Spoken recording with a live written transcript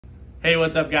Hey,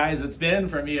 what's up guys? It's Ben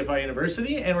from EFI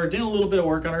University, and we're doing a little bit of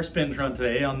work on our spin trunk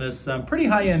today on this pretty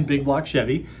high-end big block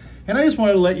Chevy. And I just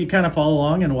wanted to let you kind of follow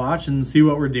along and watch and see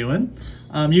what we're doing.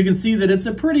 You can see that it's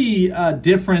a pretty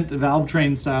different valve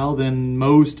train style than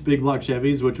most big block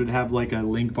Chevys, which would have like a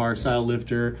link bar style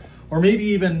lifter, or maybe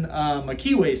even a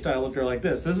keyway style lifter like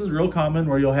this. This is real common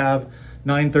where you'll have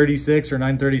 936 or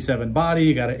 937 body,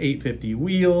 you got an 850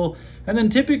 wheel, and then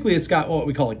typically it's got what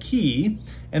we call a key,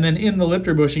 and then in the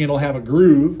lifter bushing it'll have a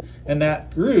groove, and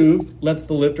that groove lets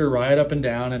the lifter ride up and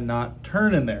down and not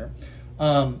turn in there.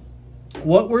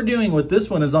 What we're doing with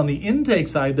this one is on the intake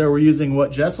side there, we're using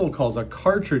what Jessel calls a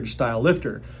cartridge style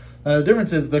lifter. The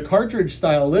difference is the cartridge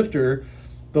style lifter,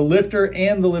 the lifter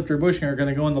and the lifter bushing are going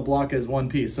to go in the block as one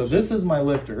piece. So this is my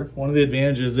lifter. One of the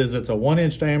advantages is it's a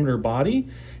 1-inch diameter body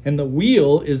and the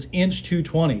wheel is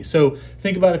 1.220 inches. So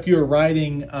think about if you were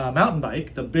riding a mountain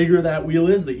bike, the bigger that wheel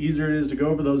is, the easier it is to go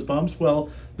over those bumps. Well,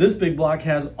 this big block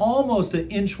has almost an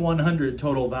 1.1 inch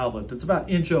total valve lift. It's about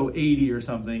 1.080 inches or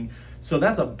something. So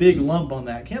that's a big lump on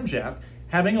that camshaft.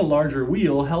 Having a larger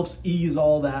wheel helps ease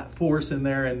all that force in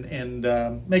there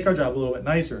and make our job a little bit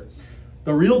nicer.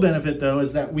 The real benefit though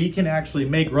is that we can actually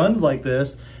make runs like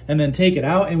this and then take it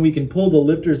out, and we can pull the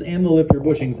lifters and the lifter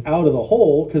bushings out of the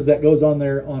hole because that goes on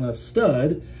there on a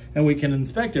stud, and we can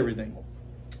inspect everything.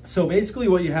 So basically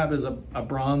what you have is a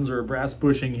bronze or a brass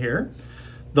bushing here.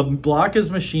 The block is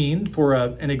machined for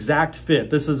an exact fit.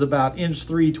 This is about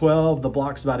 312 inch, the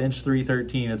block's about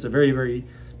 313 inch. It's a very, very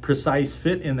precise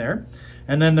fit in there.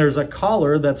 And then there's a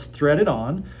collar that's threaded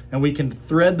on, and we can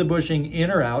thread the bushing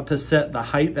in or out to set the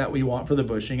height that we want for the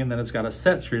bushing, and then it's got a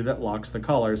set screw that locks the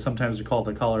collar. Sometimes we call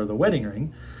it the collar the wedding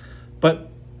ring.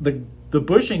 But the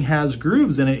bushing has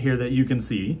grooves in it here that you can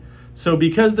see. So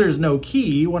because there's no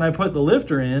key, when I put the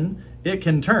lifter in, it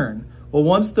can turn. Well,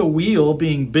 once the wheel,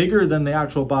 being bigger than the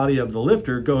actual body of the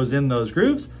lifter, goes in those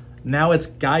grooves, now it's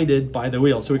guided by the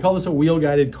wheel. So we call this a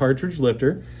wheel-guided cartridge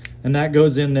lifter, and that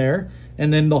goes in there.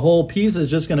 And then the whole piece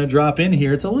is just gonna drop in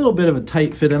here. It's a little bit of a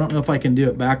tight fit. I don't know if I can do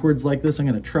it backwards like this. I'm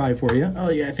gonna try for you. Oh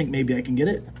yeah, I think maybe I can get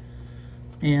it.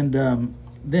 And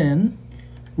then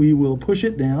we will push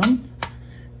it down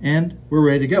and we're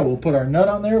ready to go. We'll put our nut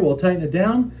on there, we'll tighten it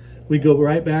down. We go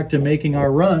right back to making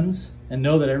our runs and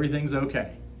know that everything's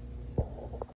okay.